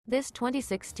This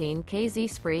 2016 K-Z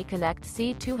Spree Connect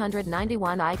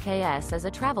C291IKS is a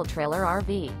travel trailer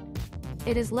RV.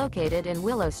 It is located in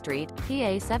Willow Street,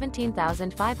 PA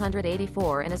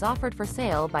 17584 and is offered for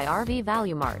sale by RV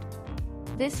Value Mart.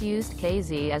 This used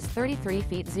K-Z is 33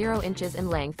 feet 0 inches in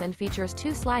length and features 2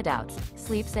 slideouts,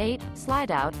 sleeps 8,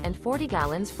 slideout, and 40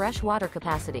 gallons fresh water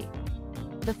capacity.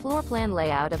 The floor plan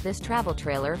layout of this travel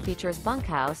trailer features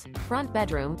bunkhouse, front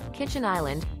bedroom, kitchen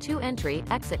island, 2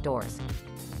 entry/exit doors.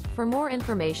 For more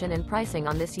information and pricing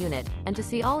on this unit, and to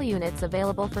see all units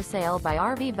available for sale by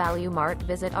RV Value Mart,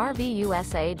 visit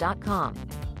RVUSA.com.